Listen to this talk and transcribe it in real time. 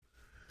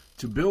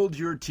To build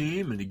your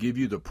team and to give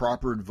you the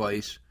proper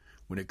advice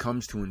when it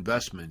comes to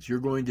investments, you're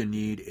going to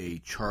need a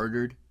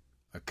chartered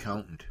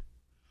accountant.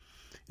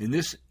 In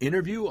this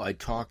interview, I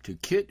talked to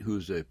Kit,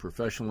 who's a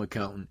professional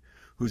accountant,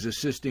 who's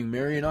assisting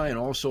Mary and I, and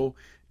also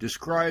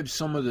describes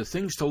some of the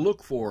things to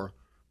look for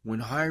when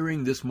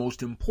hiring this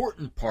most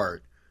important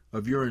part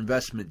of your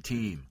investment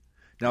team.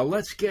 Now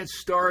let's get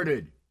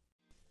started.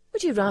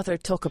 Would you rather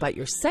talk about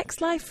your sex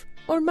life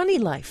or money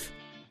life?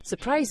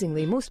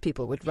 Surprisingly, most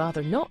people would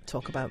rather not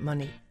talk about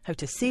money, how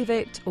to save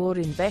it or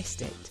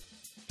invest it.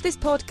 This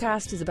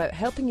podcast is about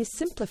helping you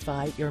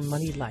simplify your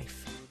money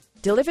life.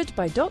 Delivered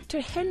by Dr.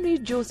 Henry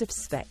Joseph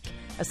Svec.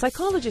 A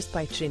psychologist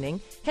by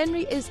training,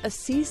 Henry is a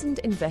seasoned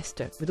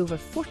investor with over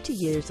 40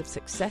 years of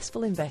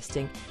successful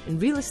investing in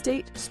real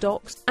estate,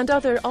 stocks and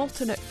other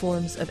alternate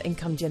forms of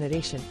income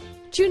generation.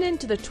 Tune in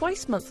to the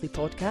twice-monthly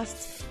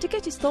podcasts to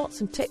get his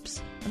thoughts and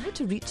tips on how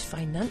to reach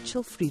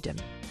financial freedom.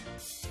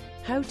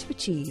 How to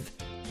achieve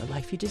the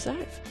life you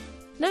deserve.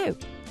 Now,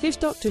 here's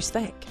Dr.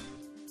 Svec.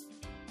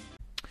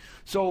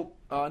 So,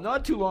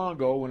 not too long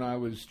ago when I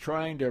was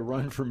trying to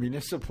run for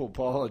municipal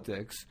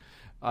politics,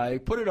 I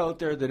put it out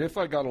there that if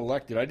I got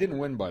elected, I didn't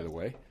win, by the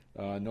way,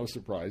 no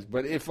surprise,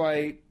 but if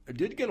I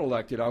did get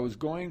elected, I was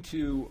going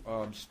to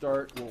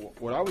start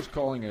what I was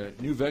calling a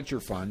new venture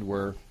fund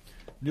where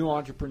new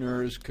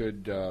entrepreneurs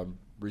could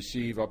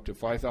receive up to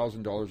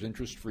 $5,000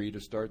 interest-free to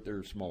start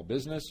their small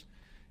business,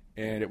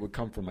 and it would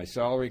come from my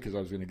salary because I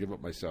was going to give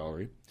up my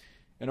salary.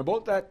 And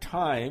about that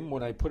time,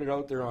 when I put it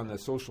out there on the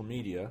social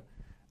media,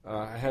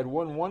 I had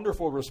one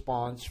wonderful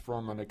response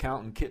from an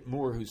accountant, Kit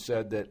Moore, who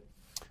said that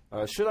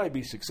should I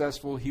be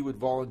successful, he would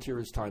volunteer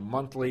his time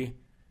monthly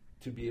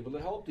to be able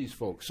to help these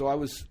folks.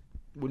 So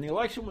when the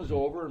election was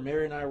over,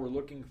 Mary and I were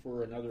looking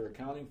for another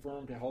accounting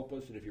firm to help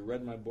us. And if you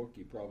read my book,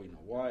 you probably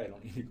know why. I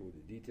don't need to go into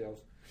details.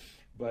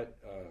 But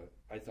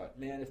I thought,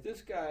 man, if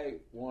this guy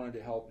wanted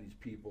to help these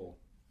people,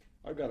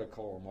 I've got to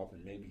call him up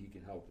and maybe he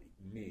can help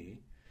me.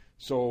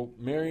 So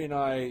Mary and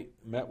I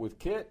met with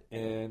Kit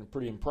and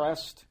pretty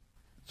impressed.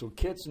 So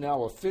Kit's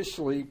now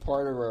officially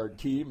part of our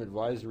team,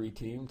 advisory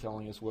team,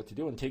 telling us what to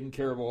do and taking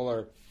care of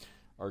all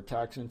our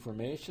tax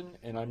information.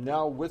 And I'm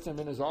now with him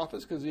in his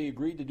office because he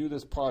agreed to do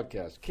this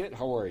podcast. Kit,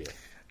 how are you?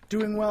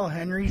 Doing well,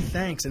 Henry.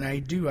 Thanks. And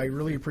I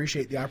really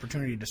appreciate the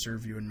opportunity to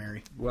serve you and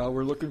Mary. Well,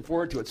 we're looking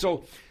forward to it.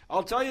 So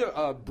I'll tell you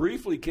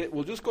briefly, Kit,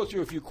 we'll just go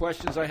through a few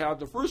questions I have.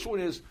 The first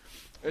one is,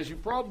 as you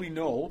probably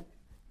know,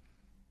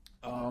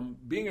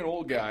 being an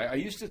old guy, I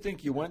used to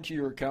think you went to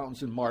your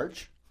accountants in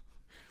March,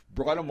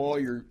 brought them all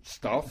your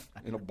stuff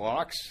in a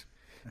box,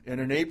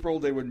 and in April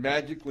they would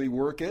magically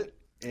work it,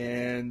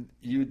 and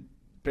you'd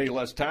pay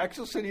less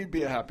taxes, and you'd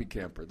be a happy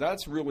camper.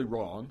 That's really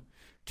wrong.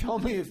 Tell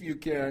me, if you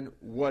can,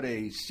 what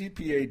a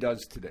CPA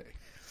does today.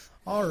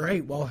 All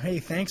right. Well, hey,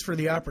 thanks for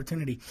the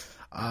opportunity.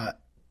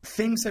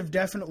 Things have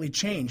definitely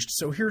changed.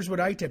 So here's what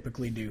I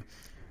typically do.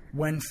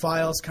 When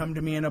files come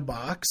to me in a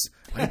box,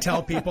 I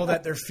tell people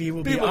that their fee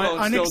will be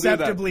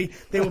unacceptably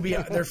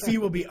their fee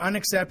will be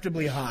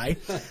unacceptably high,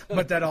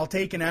 but that I'll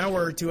take an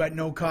hour or two at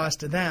no cost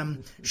to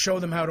them, show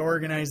them how to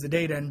organize the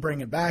data and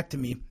bring it back to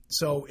me.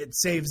 So it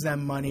saves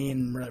them money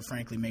and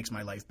frankly makes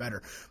my life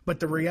better.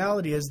 But the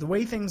reality is the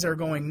way things are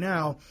going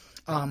now,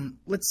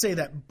 let's say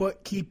that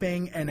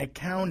bookkeeping and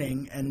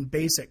accounting and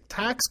basic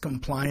tax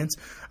compliance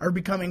are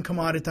becoming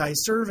commoditized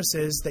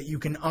services that you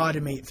can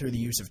automate through the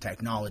use of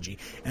technology.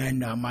 And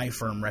my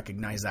firm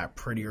recognized that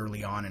pretty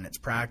early on in its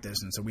practice.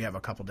 And so we have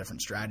a couple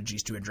different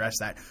strategies to address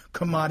that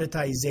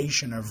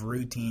commoditization of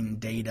routine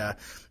data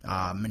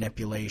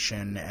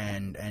manipulation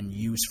and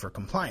use for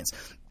compliance.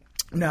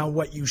 Now,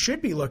 what you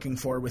should be looking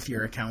for with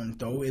your accountant,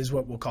 though, is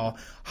what we'll call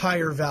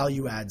higher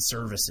value-add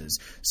services.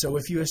 So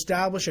if you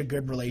establish a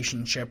good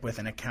relationship with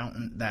an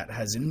accountant that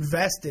has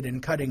invested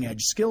in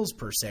cutting-edge skills,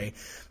 per se,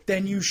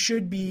 then you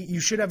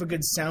should have a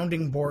good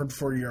sounding board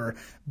for your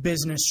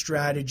business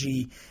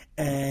strategy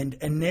and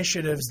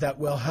initiatives that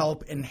will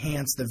help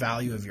enhance the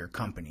value of your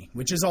company,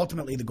 which is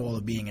ultimately the goal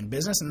of being in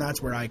business, and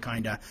that's where I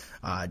kind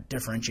of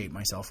differentiate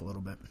myself a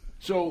little bit.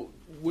 So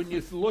when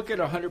you look at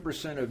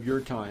 100% of your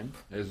time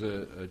as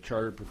a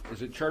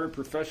chartered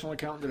professional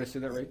accountant, did I say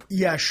that right?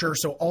 Yeah, sure.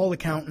 So all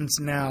accountants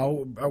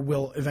now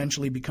will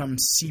eventually become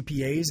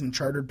CPAs and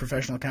chartered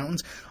professional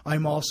accountants.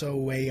 I'm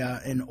also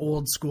an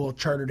old school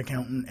chartered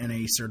accountant and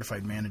a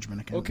certified management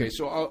accountant. Okay,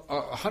 so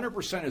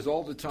 100% is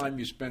all the time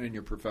you spend in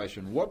your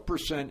profession. What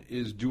percent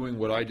is doing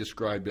what I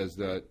described as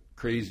the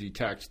crazy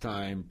tax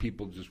time,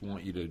 people just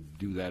want you to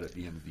do that at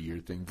the end of the year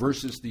thing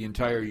versus the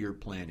entire year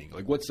planning?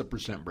 Like, what's the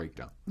percent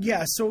breakdown?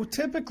 Yeah, so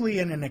typically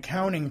in an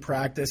accounting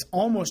practice,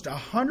 almost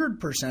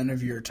 100%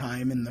 of your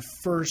time in the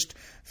first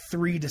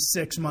 3 to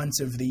 6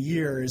 months of the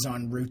year is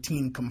on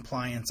routine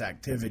compliance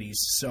activities.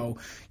 So,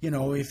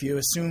 if you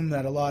assume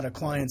that a lot of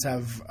clients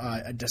have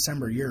a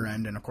December year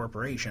end in a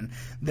corporation,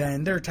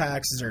 then their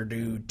taxes are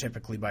due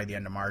typically by the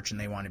end of March and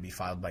they want to be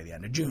filed by the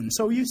end of June.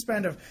 So you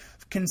spend a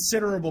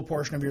considerable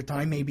portion of your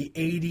time, maybe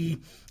 80,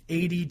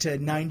 80 to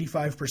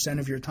 95%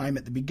 of your time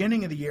at the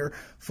beginning of the year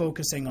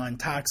focusing on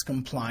tax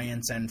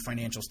compliance and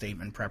financial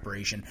statement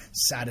preparation,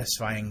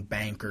 satisfying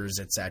bankers,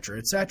 et cetera,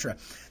 et cetera.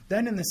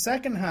 Then in the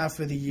second half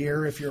of the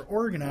year, if you're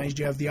organized,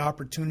 you have the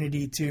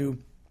opportunity to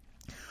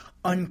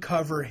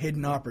uncover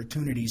hidden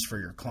opportunities for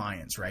your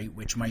clients, right?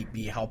 Which might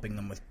be helping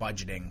them with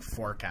budgeting,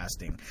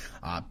 forecasting,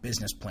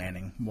 business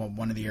planning. Well,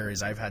 one of the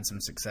areas I've had some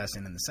success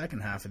in the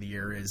second half of the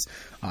year is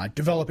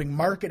developing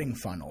marketing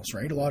funnels,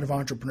 right? A lot of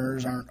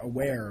entrepreneurs aren't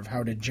aware of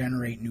how to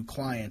generate new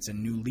clients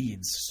and new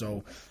leads.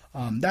 So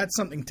that's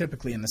something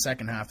typically in the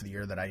second half of the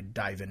year that I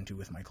dive into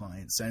with my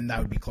clients. And that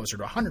would be closer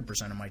to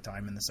 100% of my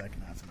time in the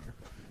second half of the year.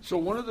 So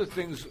one of the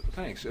things,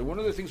 thanks. And one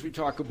of the things we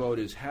talk about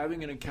is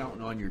having an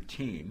accountant on your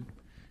team.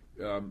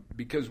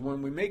 Because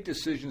when we make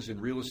decisions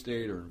in real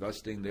estate or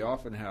investing, they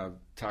often have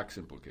tax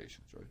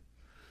implications, right?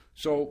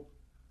 So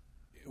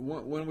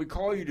when we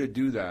call you to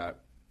do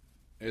that,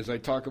 as I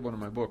talk about in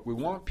my book, we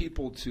want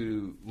people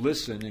to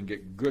listen and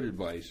get good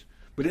advice,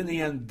 but in the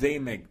end, they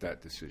make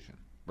that decision,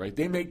 right?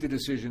 They make the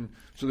decision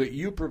so that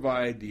you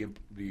provide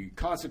the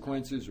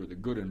consequences or the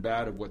good and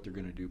bad of what they're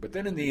going to do, but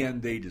then in the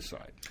end, they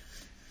decide.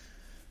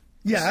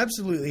 Yeah,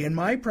 absolutely. In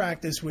my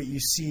practice, what you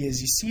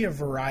see a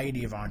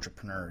variety of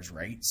entrepreneurs,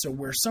 right? So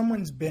where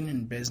someone's been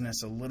in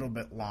business a little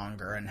bit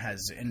longer and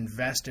has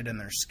invested in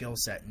their skill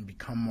set and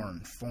become more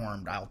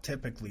informed, I'll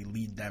typically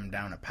lead them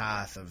down a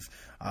path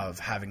of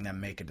having them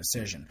make a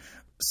decision.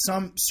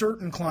 Some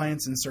certain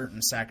clients in certain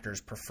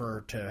sectors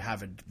prefer to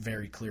have a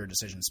very clear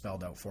decision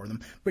spelled out for them.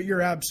 But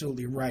you're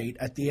absolutely right.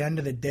 At the end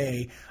of the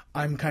day,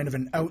 I'm kind of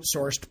an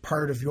outsourced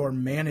part of your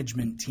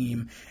management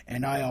team.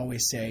 And I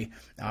always say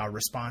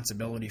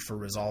responsibility for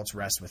results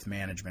rests with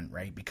management,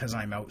 right? Because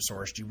I'm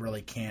outsourced, you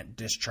really can't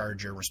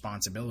discharge your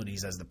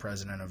responsibilities as the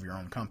president of your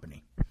own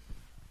company.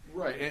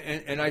 Right.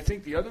 And I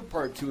think the other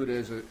part to it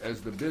is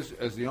as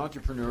the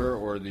entrepreneur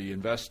or the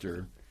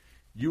investor,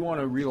 you want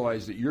to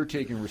realize that you're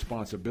taking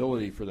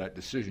responsibility for that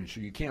decision. So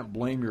you can't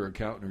blame your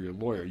accountant or your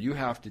lawyer. You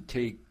have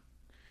to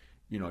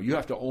you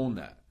have to own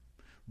that.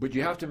 But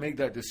you have to make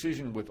that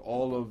decision with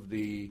all of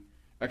the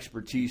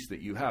expertise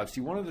that you have. See,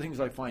 one of the things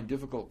I find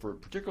difficult for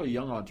particularly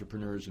young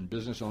entrepreneurs and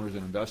business owners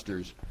and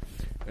investors,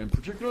 and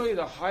particularly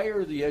the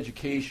higher the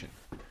education,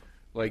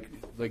 like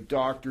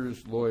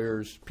doctors,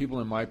 lawyers, people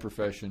in my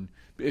profession,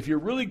 if you're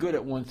really good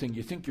at one thing,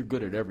 you think you're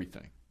good at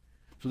everything.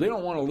 So they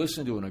don't want to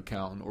listen to an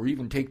accountant or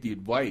even take the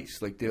advice.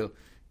 Like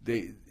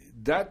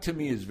that to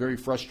me is very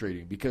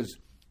frustrating because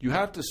you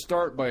have to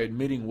start by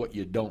admitting what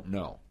you don't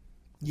know.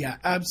 Yeah,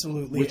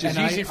 absolutely. Which is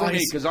easy for me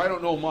because I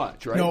don't know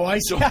much, right? No,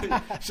 so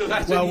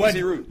that's an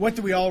easy route. What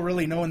do we all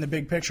really know in the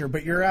big picture?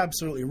 But you're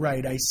absolutely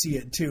right. I see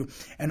it too.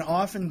 And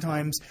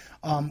oftentimes,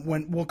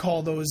 when we'll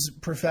call those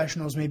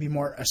professionals maybe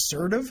more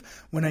assertive,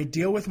 when I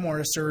deal with more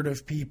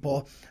assertive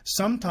people,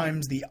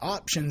 sometimes the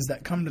options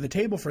that come to the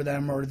table for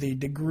them or the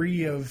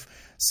degree of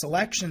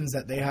selections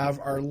that they have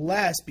are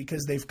less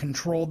because they've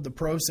controlled the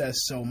process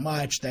so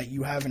much that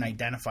you haven't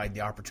identified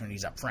the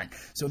opportunities up front.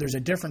 So there's a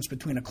difference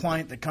between a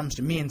client that comes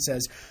to me and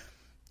says,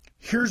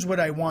 here's what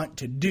I want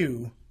to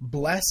do,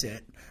 bless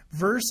it,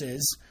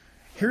 versus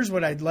here's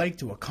what I'd like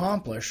to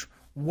accomplish.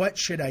 What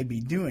should I be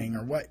doing,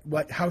 or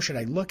how should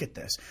I look at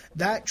this?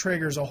 That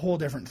triggers a whole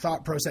different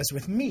thought process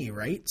with me,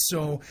 right?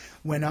 So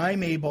when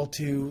I'm able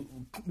to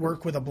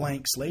work with a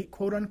blank slate,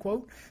 quote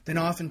unquote, then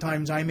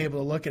oftentimes I'm able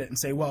to look at it and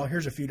say, well,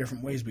 here's a few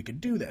different ways we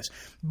could do this.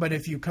 But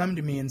if you come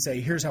to me and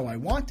say, here's how I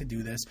want to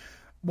do this,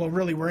 well,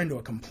 really, we're into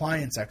a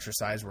compliance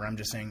exercise where I'm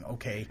just saying,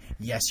 okay,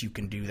 yes, you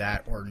can do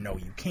that, or no,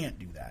 you can't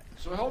do that.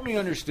 So help me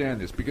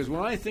understand this, because when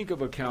I think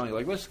of accounting,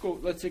 like let's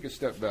take a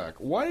step back.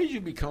 Why did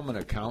you become an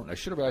accountant? I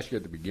should have asked you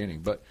at the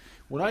beginning, but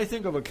when I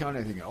think of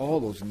accounting, I think,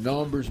 oh, those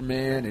numbers,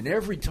 man, and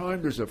every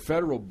time there's a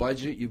federal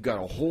budget, you've got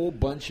a whole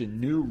bunch of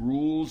new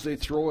rules they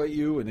throw at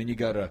you, and then you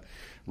got a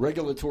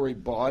regulatory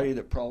body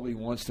that probably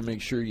wants to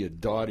make sure you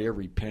dot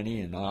every penny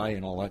and I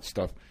and all that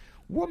stuff.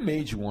 What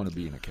made you want to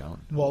be an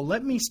accountant? Well,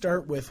 let me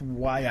start with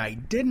why I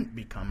didn't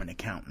become an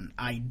accountant.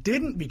 I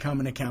didn't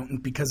become an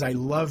accountant because I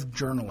love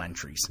journal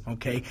entries,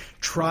 okay?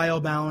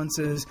 Trial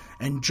balances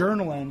and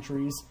journal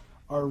entries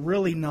are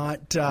really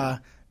not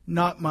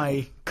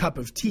my cup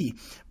of tea.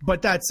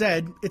 But that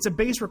said, it's a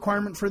base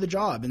requirement for the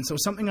job. And so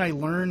something I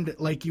learned,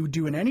 like you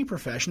do in any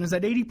profession, is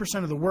that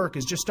 80% of the work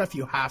is just stuff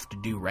you have to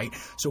do, right?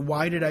 So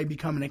why did I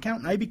become an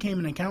accountant? I became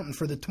an accountant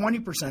for the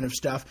 20% of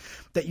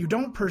stuff that you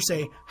don't per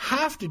se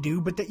have to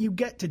do, but that you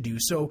get to do.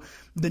 So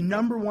the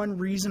number one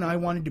reason I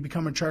wanted to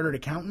become a chartered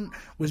accountant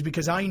was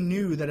because I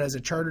knew that as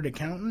a chartered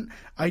accountant,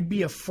 I'd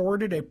be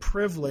afforded a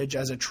privilege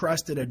as a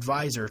trusted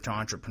advisor to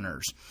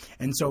entrepreneurs.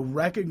 And so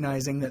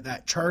recognizing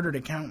that chartered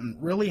accountant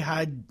really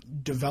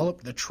had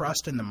developed the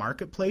trust in the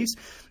marketplace,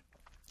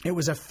 it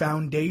was a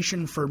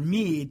foundation for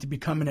me to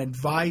become an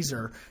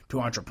advisor to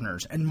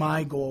entrepreneurs. And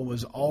my goal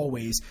was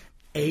always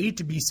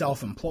to be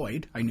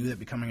self-employed. I knew that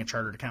becoming a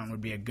chartered accountant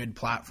would be a good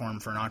platform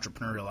for an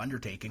entrepreneurial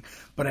undertaking,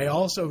 but I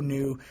also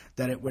knew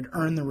that it would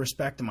earn the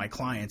respect of my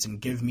clients and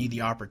give me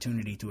the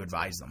opportunity to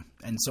advise them.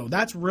 And so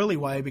that's really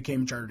why I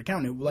became a chartered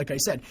accountant. Like I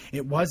said,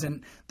 it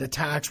wasn't the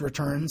tax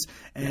returns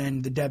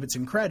and the debits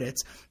and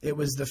credits. It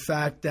was the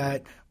fact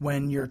that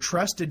when you're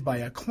trusted by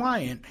a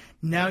client,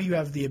 now you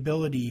have the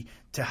ability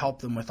to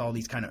help them with all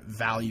these kind of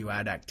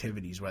value-add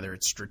activities, whether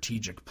it's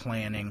strategic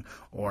planning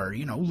or,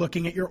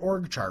 looking at your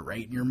org chart,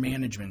 right, your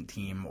management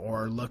team,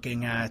 or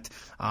looking at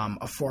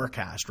a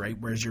forecast, right,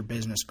 where's your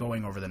business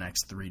going over the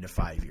next 3 to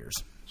 5 years.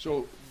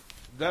 So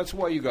that's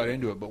why you got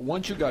into it. But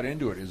once you got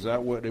into it, is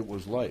that what it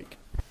was like?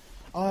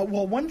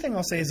 Well, one thing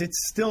I'll say is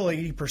it's still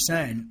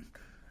 80%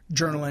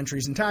 journal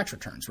entries and tax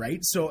returns, right?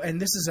 So, and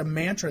this is a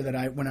mantra that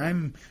I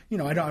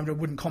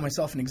wouldn't call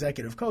myself an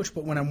executive coach,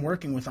 but when I'm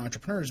working with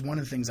entrepreneurs, one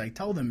of the things I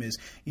tell them is,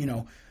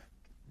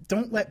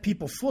 don't let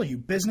people fool you.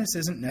 Business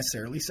isn't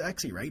necessarily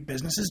sexy, right?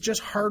 Business is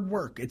just hard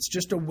work. It's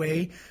just a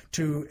way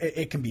to,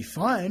 it can be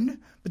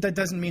fun, but that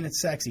doesn't mean it's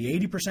sexy.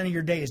 80% of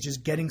your day is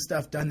just getting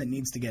stuff done that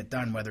needs to get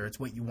done, whether it's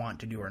what you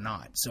want to do or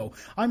not. So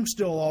I'm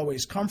still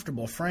always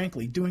comfortable,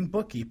 frankly, doing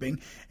bookkeeping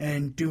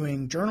and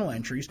doing journal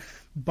entries,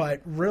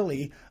 but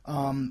really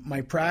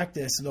my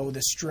practice, though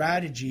the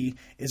strategy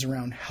is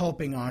around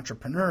helping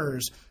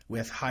entrepreneurs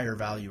with higher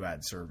value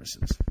add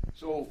services.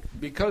 So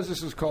because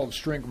this is called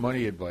Strink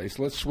Money Advice,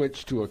 let's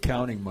switch to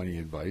accounting money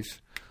advice.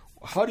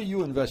 How do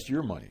you invest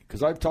your money?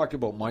 Because I've talked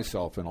about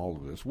myself in all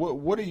of this.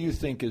 What do you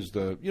think is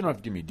you don't have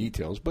to give me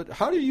details, but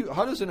how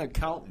does an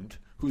accountant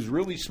who's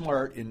really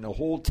smart in the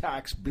whole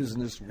tax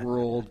business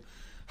world,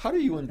 how do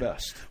you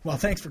invest? Well,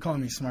 thanks for calling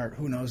me smart.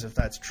 Who knows if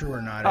that's true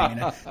or not. I mean,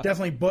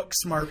 definitely book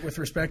smart with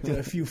respect to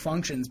a few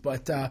functions.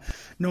 But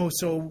no,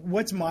 so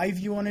what's my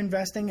view on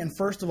investing? And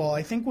first of all,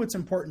 I think what's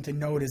important to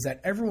note is that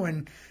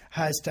everyone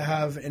has to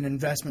have an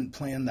investment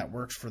plan that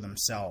works for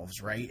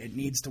themselves, right? It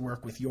needs to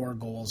work with your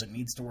goals. It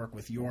needs to work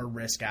with your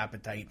risk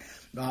appetite.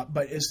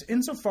 But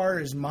insofar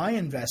as my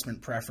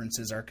investment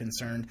preferences are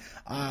concerned,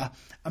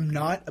 I'm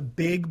not a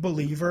big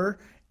believer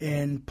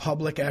in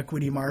public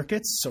equity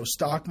markets. So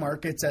stock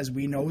markets as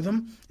we know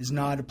them is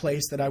not a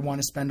place that I want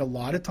to spend a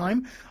lot of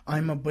time.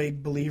 I'm a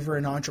big believer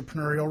in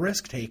entrepreneurial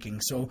risk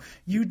taking. So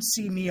you'd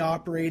see me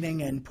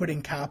operating and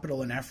putting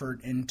capital and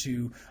effort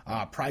into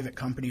private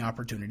company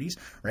opportunities,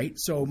 right?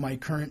 So my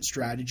current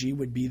strategy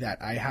would be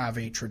that I have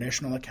a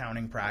traditional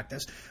accounting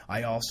practice.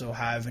 I also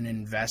have an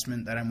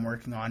investment that I'm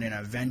working on in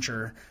a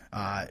venture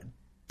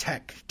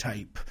tech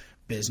type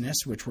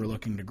business, which we're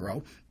looking to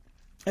grow.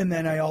 And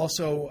then I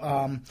also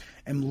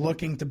am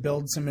looking to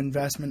build some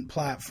investment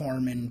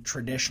platform in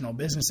traditional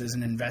businesses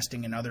and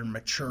investing in other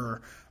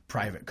mature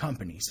private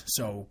companies,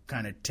 so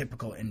kind of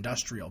typical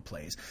industrial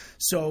plays.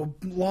 So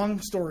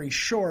long story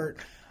short,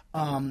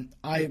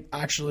 I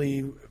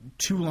actually,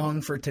 too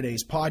long for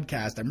today's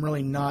podcast, I'm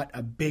really not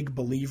a big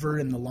believer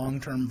in the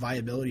long-term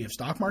viability of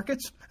stock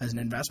markets as an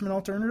investment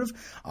alternative.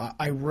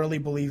 I really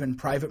believe in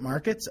private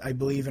markets. I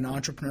believe in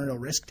entrepreneurial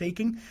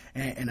risk-taking,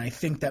 and I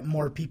think that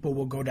more people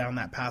will go down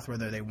that path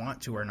whether they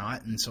want to or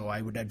not, and so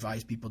I would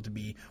advise people to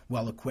be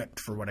well-equipped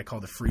for what I call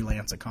the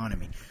freelance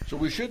economy. So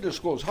we should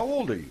disclose, how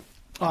old are you?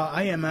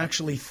 I am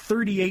actually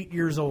 38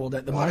 years old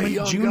at the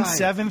moment, June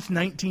 7th,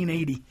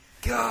 1980.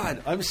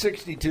 God, I'm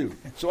 62.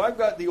 So I've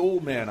got the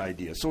old man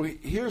idea. So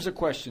here's a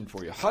question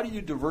for you. How do you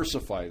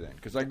diversify then?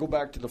 Because I go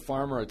back to the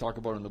farmer I talk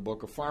about in the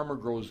book. A farmer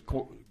grows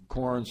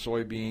corn,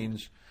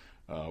 soybeans,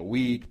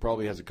 wheat,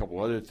 probably has a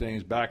couple other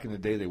things. Back in the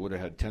day, they would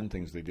have had 10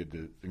 things they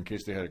did in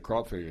case they had a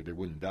crop failure, they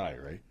wouldn't die,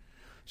 right?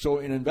 So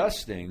in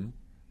investing,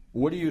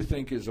 what do you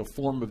think is a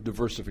form of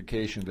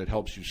diversification that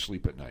helps you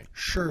sleep at night?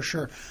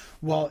 Sure.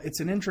 Well,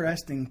 it's an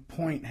interesting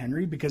point,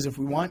 Henry, because if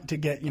we want to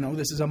get,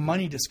 this is a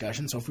money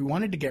discussion, so if we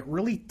wanted to get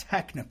really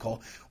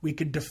technical, we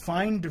could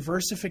define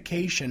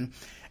diversification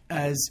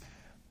as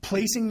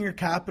placing your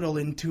capital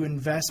into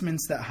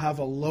investments that have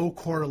a low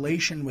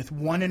correlation with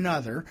one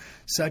another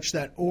such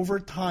that over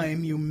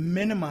time you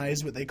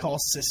minimize what they call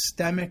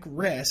systemic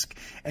risk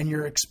and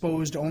you're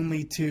exposed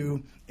only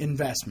to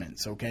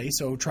investments, okay?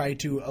 So try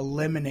to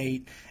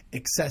eliminate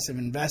excessive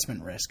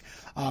investment risk.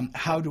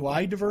 How do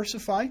I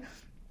diversify?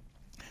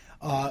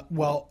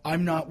 Well,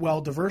 I'm not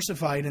well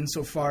diversified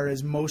insofar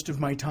as most of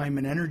my time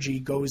and energy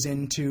goes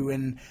into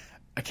an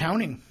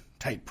accounting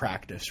type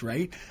practice,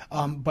 right?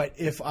 But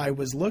if I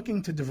was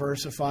looking to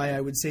diversify,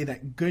 I would say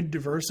that good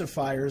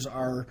diversifiers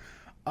are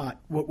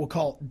what we'll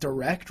call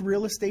direct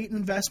real estate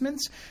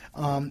investments.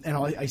 And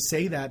I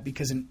say that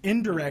because an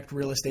indirect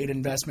real estate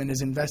investment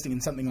is investing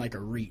in something like a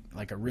REIT,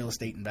 like a real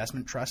estate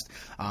investment trust.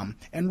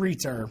 And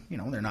REITs are,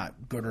 they're not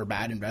good or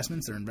bad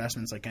investments. They're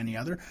investments like any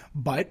other,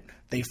 but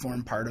they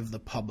form part of the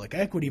public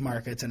equity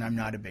markets, and I'm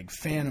not a big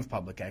fan of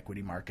public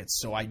equity markets.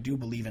 So I do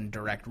believe in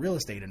direct real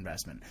estate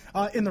investment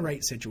in the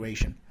right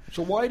situation.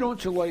 So why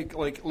don't you like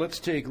let's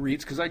take REITs,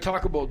 because I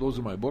talk about those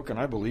in my book and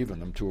I believe in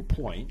them to a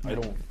point.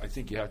 I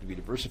think you have to be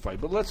diversified.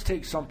 But let's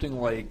take something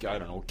like, I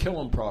don't know,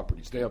 Killam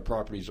Properties.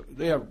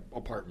 They have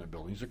apartment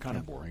buildings. They're kind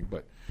of boring,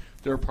 but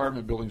they're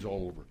apartment buildings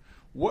all over.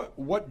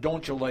 what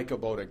don't you like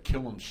about a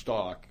Killam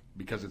stock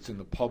because it's in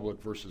the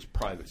public versus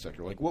private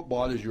sector? Like, what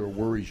bothers you or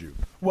worries you?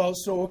 Well,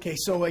 so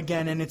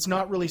again, and it's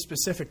not really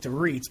specific to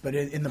REITs, but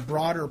in the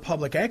broader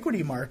public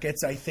equity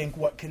markets, I think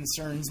what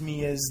concerns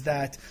me is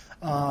that,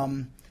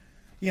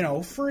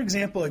 for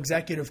example,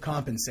 executive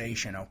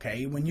compensation,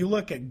 okay? When you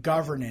look at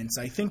governance,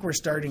 I think we're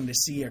starting to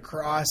see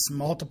across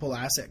multiple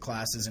asset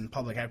classes in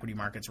public equity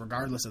markets,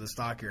 regardless of the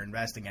stock you're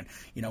investing in.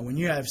 When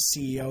you have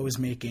CEOs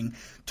making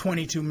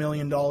 $22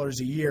 million a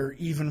year,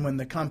 even when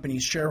the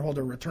company's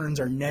shareholder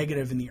returns are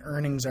negative and the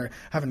earnings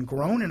haven't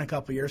grown in a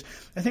couple of years,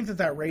 I think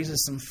that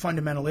raises some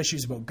fundamental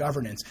issues about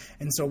governance.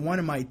 And so one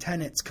of my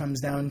tenets comes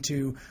down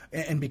to,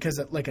 and because,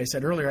 like I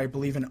said earlier, I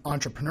believe in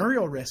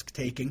entrepreneurial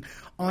risk-taking,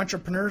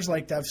 entrepreneurs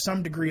like to have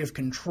some degree of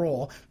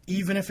control,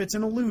 even if it's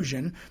an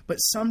illusion, but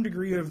some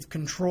degree of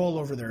control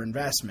over their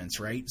investments,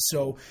 right?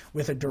 So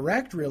with a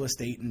direct real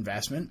estate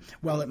investment,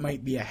 while it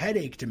might be a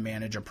headache to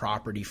manage a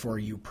property for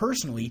you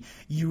personally,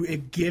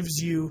 it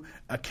gives you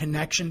a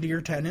connection to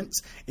your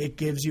tenants. It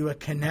gives you a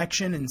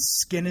connection and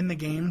skin in the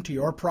game to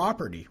your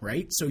property,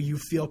 right? So you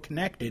feel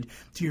connected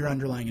to your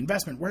underlying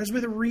investment. Whereas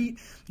with a REIT,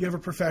 you have a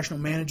professional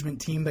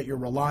management team that you're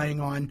relying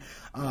on,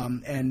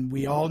 and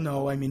we all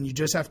know, you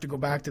just have to go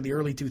back to the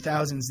early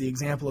 2000s, the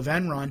example of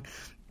Enron,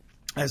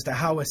 as to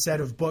how a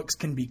set of books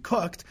can be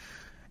cooked,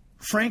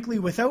 frankly,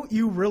 without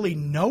you really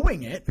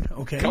knowing it,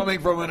 okay? Coming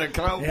from an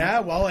accountant. Yeah,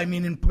 well,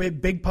 in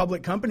big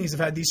public companies have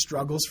had these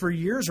struggles for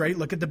years, right?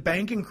 Look at the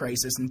banking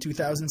crisis in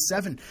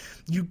 2007.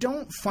 You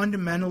don't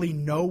fundamentally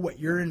know what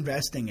you're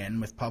investing in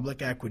with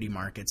public equity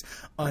markets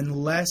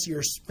unless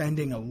you're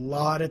spending a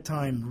lot of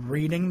time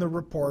reading the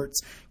reports,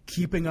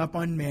 keeping up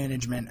on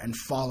management, and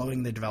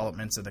following the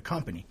developments of the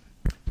company.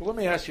 So let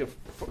me ask you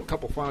a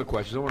couple final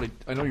questions.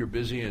 I know you're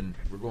busy and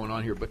we're going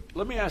on here, but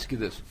let me ask you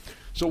this.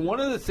 So one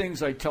of the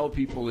things I tell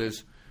people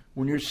is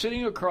when you're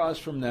sitting across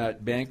from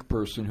that bank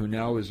person who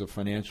now is a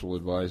financial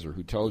advisor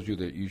who tells you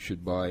that you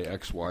should buy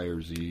X, Y,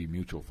 or Z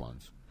mutual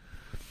funds,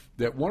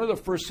 that one of the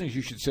first things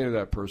you should say to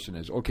that person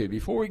is, okay,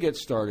 before we get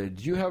started,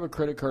 do you have a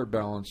credit card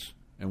balance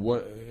and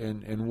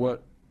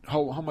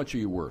how much are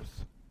you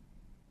worth?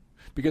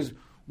 Because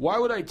why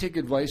would I take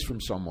advice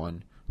from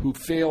someone who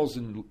fails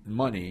in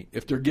money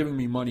if they're giving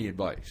me money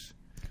advice?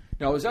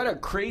 Now, is that a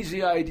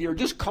crazy idea, or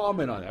just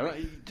comment on that?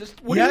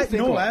 What do you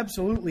think? No,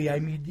 absolutely.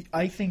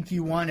 I think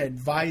you want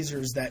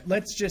advisors that,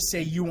 let's just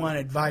say you want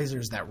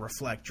advisors that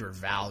reflect your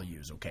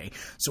values, okay?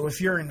 So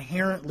if you're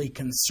inherently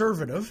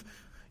conservative,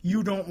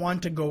 you don't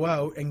want to go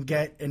out and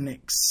get an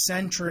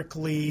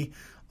eccentrically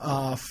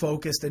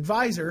focused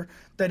advisor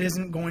that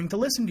isn't going to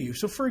listen to you.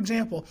 So, for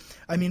example,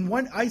 I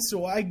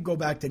go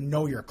back to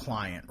know your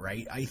client,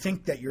 right? I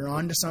think that you're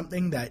onto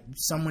something, that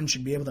someone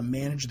should be able to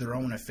manage their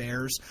own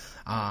affairs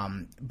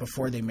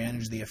before they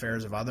manage the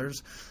affairs of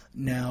others.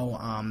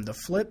 Now, the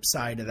flip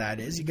side of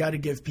that is you got to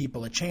give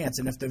people a chance,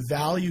 and if the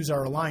values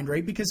are aligned,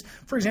 right? Because,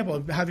 for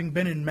example, having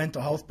been in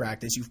mental health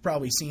practice, you've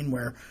probably seen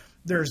where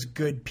there's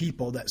good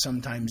people that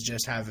sometimes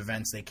just have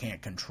events they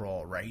can't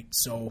control, right?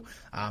 So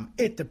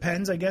it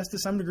depends, I guess, to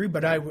some degree,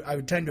 but I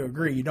would tend to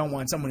agree. You don't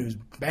want someone who's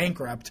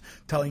bankrupt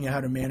telling you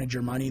how to manage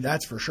your money,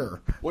 that's for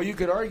sure. Well, you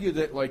could argue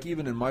that, like,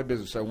 even in my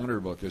business, I wondered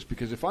about this,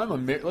 because if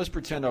I'm let's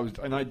pretend I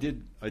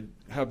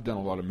have done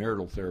a lot of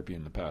marital therapy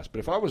in the past, but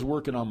if I was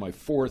working on my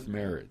fourth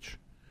marriage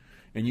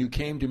and you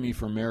came to me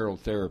for marital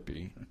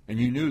therapy and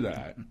you knew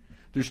that,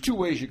 there's two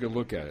ways you could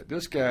look at it.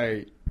 This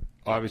guy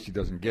obviously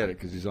doesn't get it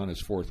because he's on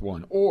his fourth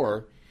one,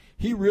 or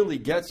he really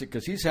gets it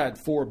because he's had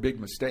 4 big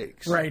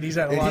mistakes. Right, he's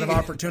had a lot of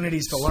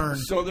opportunities to learn.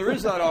 So there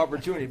is that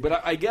opportunity,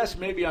 but I guess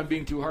maybe I'm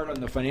being too hard on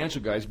the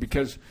financial guys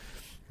because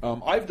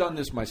I've done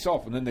this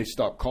myself, and then they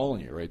stop calling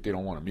you, right? They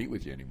don't want to meet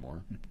with you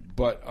anymore.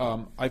 But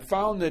I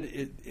found that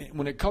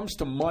when it comes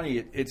to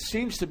money, it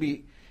seems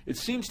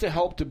to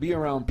help to be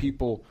around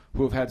people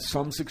who have had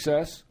some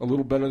success, a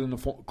little better than the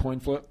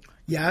coin flip.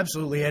 Yeah,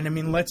 absolutely.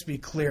 And let's be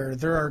clear.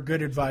 There are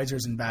good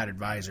advisors and bad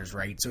advisors,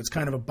 right? So it's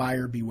kind of a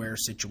buyer beware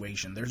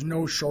situation. There's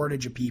no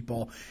shortage of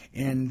people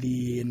in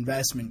the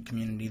investment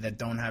community that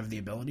don't have the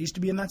abilities to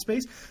be in that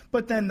space.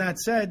 But then that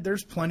said,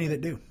 there's plenty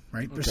that do,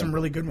 right? There's some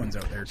really good ones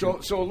out there, too.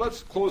 So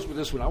let's close with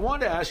this one. I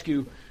wanted to ask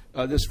you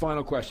this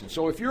final question.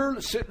 So if you're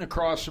sitting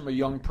across from a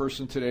young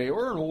person today,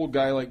 or an old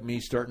guy like me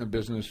starting a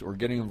business or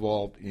getting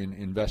involved in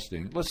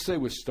investing, let's say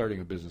with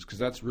starting a business, because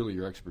that's really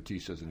your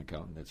expertise as an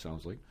accountant, it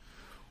sounds like.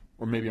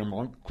 Or maybe I'm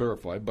wrong,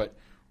 clarify, but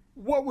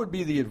what would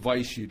be the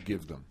advice you'd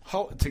give them?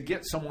 How to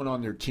get someone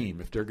on their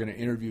team if they're going to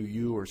interview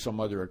you or some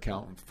other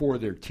accountant for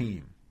their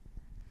team?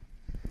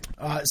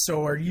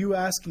 So are you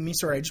asking me,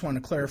 sorry, I just want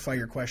to clarify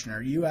your question.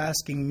 Are you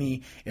asking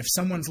me if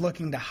someone's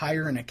looking to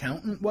hire an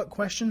accountant, what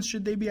questions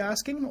should they be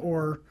asking?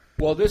 Or?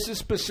 Well, this is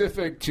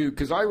specific to,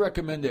 because I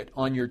recommend that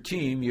on your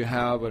team you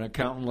have an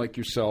accountant like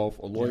yourself,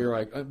 a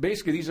lawyer. Yeah.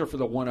 Basically, these are for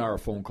the 1-hour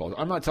phone calls.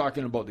 I'm not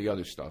talking about the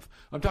other stuff.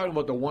 I'm talking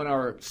about the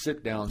 1-hour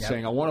sit down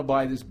saying, I want to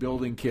buy this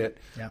building kit.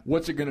 Yeah.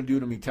 What's it going to do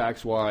to me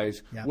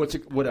tax-wise? Yeah.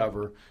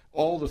 Whatever.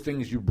 All the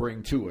things you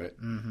bring to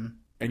it. Mm-hmm.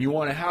 And you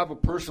want to have a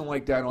person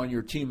like that on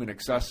your team and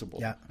accessible.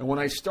 Yeah. And when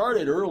I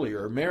started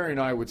earlier, Mary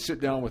and I would sit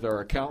down with our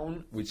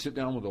accountant, we'd sit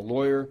down with a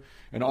lawyer,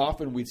 and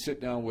often we'd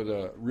sit down with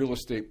a real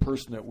estate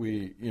person that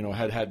we,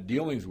 had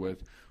dealings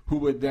with, who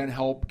would then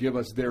help give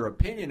us their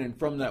opinion, and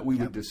from that we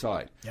would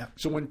decide. Yep.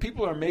 So when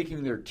people are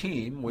making their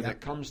team, when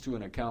it comes to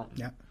an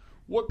accountant,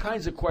 what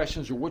kinds of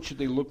questions or what should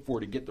they look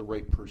for to get the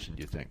right person,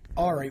 do you think?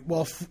 All right.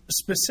 Well,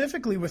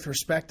 specifically with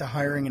respect to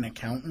hiring an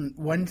accountant,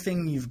 one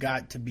thing you've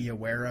got to be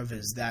aware of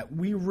is that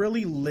we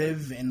really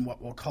live in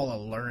what we'll call a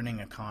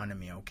learning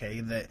economy, okay?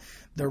 That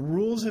the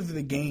rules of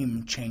the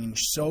game change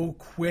so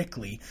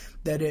quickly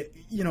that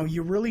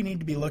you really need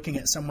to be looking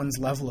at someone's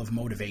level of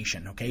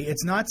motivation, okay?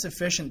 It's not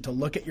sufficient to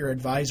look at your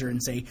advisor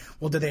and say,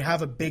 well, do they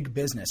have a big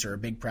business or a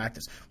big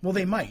practice? Well,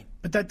 they might,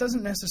 but that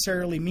doesn't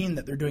necessarily mean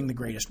that they're doing the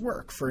greatest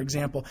work. For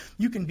example,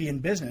 you can be in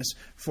business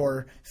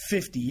for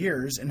 50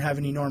 years and have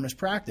an enormous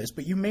practice,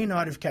 but you may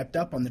not have kept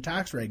up on the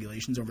tax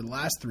regulations over the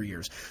last 3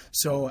 years.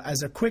 So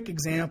as a quick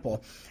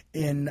example,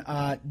 in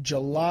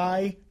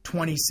July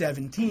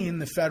 2017,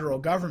 the federal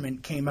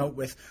government came out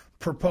with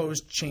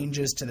proposed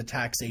changes to the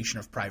taxation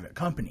of private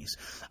companies.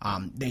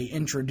 They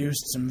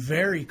introduced some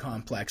very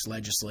complex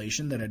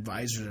legislation that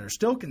advisors are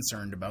still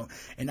concerned about,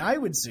 and I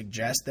would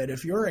suggest that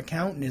if your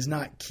accountant is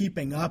not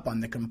keeping up on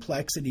the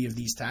complexity of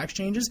these tax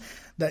changes,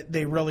 that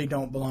they really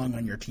don't belong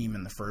on your team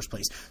in the first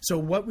place. So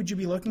what would you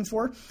be looking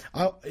for?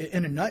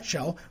 In a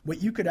nutshell,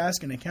 what you could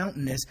ask an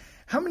accountant is,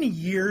 how many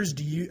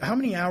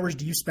hours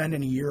do you spend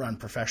in a year on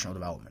professional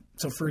development?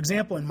 So for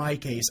example, in my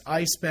case,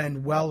 I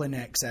spend well in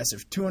excess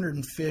of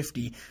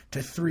 250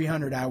 to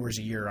 300 hours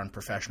a year on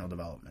professional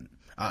development.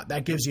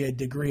 That gives you a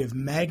degree of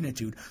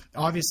magnitude.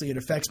 Obviously, it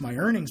affects my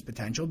earnings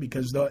potential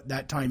because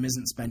that time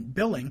isn't spent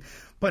billing,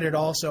 but it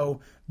also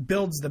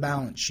builds the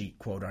balance sheet,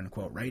 quote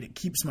unquote, right? It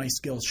keeps my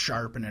skills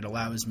sharp and it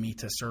allows me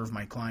to serve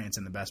my clients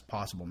in the best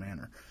possible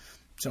manner.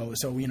 So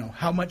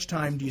how much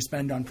time do you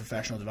spend on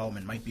professional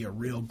development might be a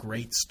real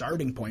great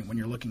starting point when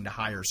you're looking to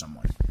hire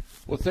someone.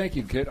 Well, thank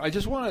you, Kit. I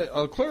just want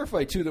to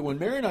clarify too that when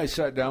Mary and I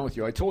sat down with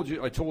you, I told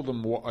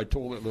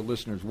the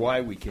listeners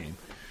why we came,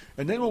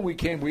 and then when we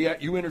came,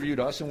 you interviewed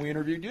us and we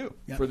interviewed you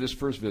for this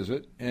first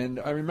visit, and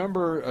I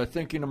remember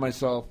thinking to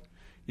myself,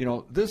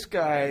 this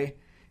guy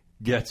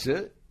gets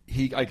it.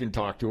 I can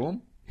talk to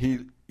him.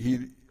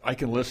 I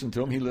can listen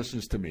to him. He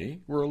listens to me.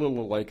 We're a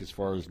little alike as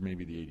far as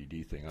maybe the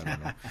ADD thing. I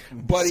don't know.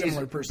 But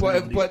Similar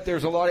personality. But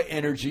there's a lot of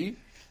energy.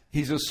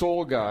 He's a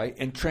soul guy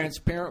and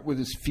transparent with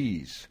his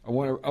fees. I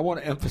want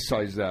to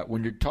emphasize that.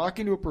 When you're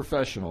talking to a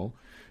professional,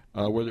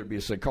 whether it be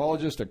a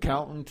psychologist,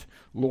 accountant,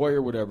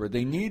 lawyer, whatever,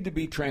 they need to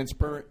be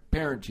transparent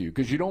to you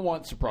because you don't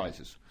want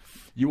surprises.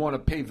 You want to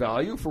pay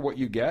value for what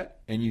you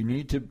get, and you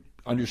need to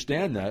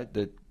understand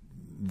that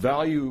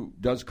value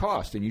does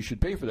cost, and you should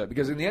pay for that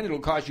because in the end it'll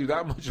cost you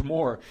that much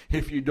more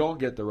if you don't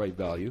get the right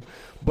value.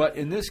 But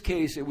in this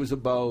case, it was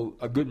about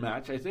a good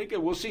match, I think,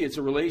 and we'll see. It's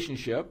a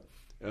relationship,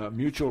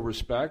 mutual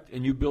respect,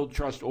 and you build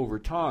trust over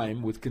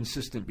time with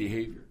consistent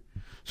behavior.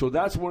 So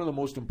that's one of the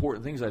most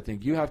important things, I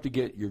think. You have to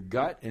get your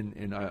gut,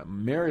 and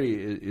Mary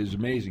is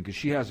amazing because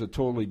she has a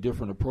totally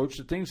different approach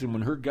to things, and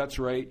when her gut's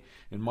right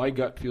and my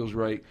gut feels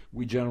right,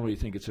 we generally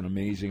think it's an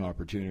amazing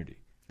opportunity.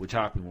 Which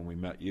happened when we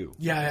met you.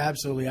 Yeah,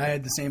 absolutely. I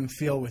had the same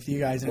feel with you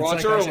guys. And well,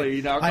 it's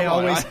early. Now, I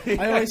always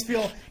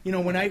feel,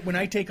 when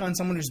I take on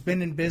someone who's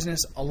been in business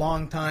a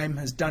long time,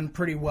 has done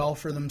pretty well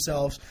for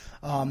themselves,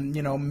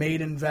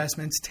 made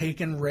investments,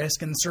 taken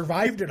risk, and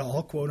survived it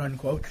all, quote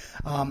unquote,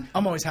 I'm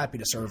always happy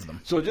to serve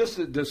them. So just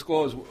to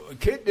disclose,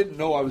 Kit didn't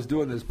know I was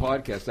doing this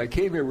podcast. I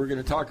came here, we're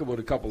going to talk about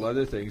a couple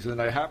other things,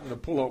 and I happened to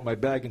pull out my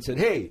bag and said,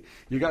 hey,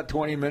 you got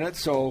 20 minutes?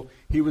 So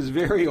he was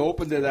very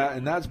open to that,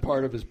 and that's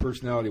part of his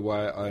personality,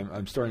 why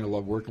I'm starting to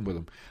love working with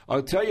him.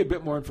 I'll tell you a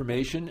bit more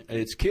information.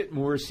 It's Kit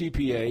Moore,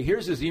 CPA.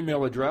 Here's his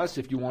email address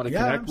if you want to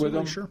connect with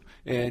him. Sure.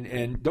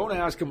 And don't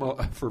ask him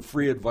for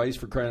free advice,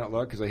 for crying out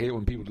loud, because I hate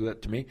when people do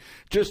that to me.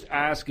 Just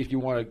ask if you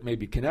want to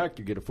maybe connect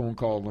or get a phone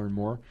call and learn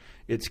more.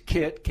 It's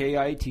Kit,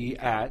 K-I-T,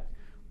 at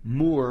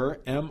Moore,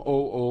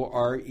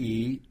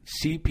 M-O-O-R-E,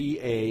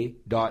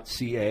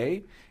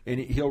 CPA.ca. And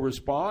he'll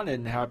respond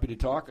and happy to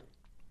talk.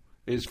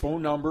 His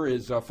phone number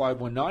is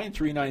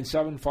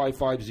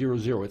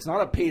 519-397-5500. It's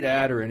not a paid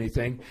ad or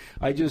anything.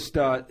 I just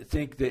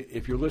think that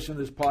if you're listening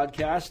to this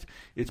podcast,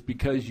 it's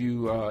because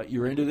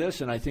you're into this,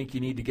 and I think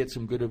you need to get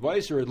some good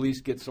advice or at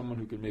least get someone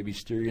who can maybe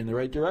steer you in the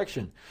right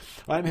direction.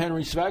 I'm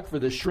Henry Sveck for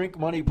the Shrink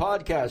Money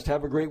Podcast.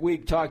 Have a great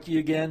week. Talk to you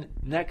again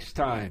next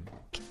time.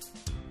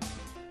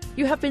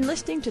 You have been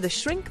listening to the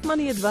Shrink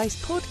Money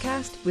Advice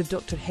Podcast with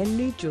Dr.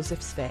 Henry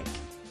Joseph Sveck.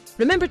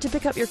 Remember to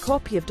pick up your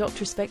copy of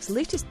Dr. Speck's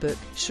latest book,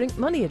 Shrink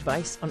Money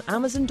Advice, on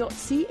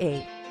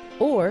Amazon.ca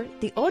or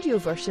the audio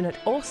version at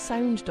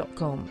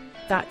awesound.com.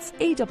 That's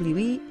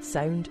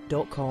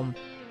AWEsound.com.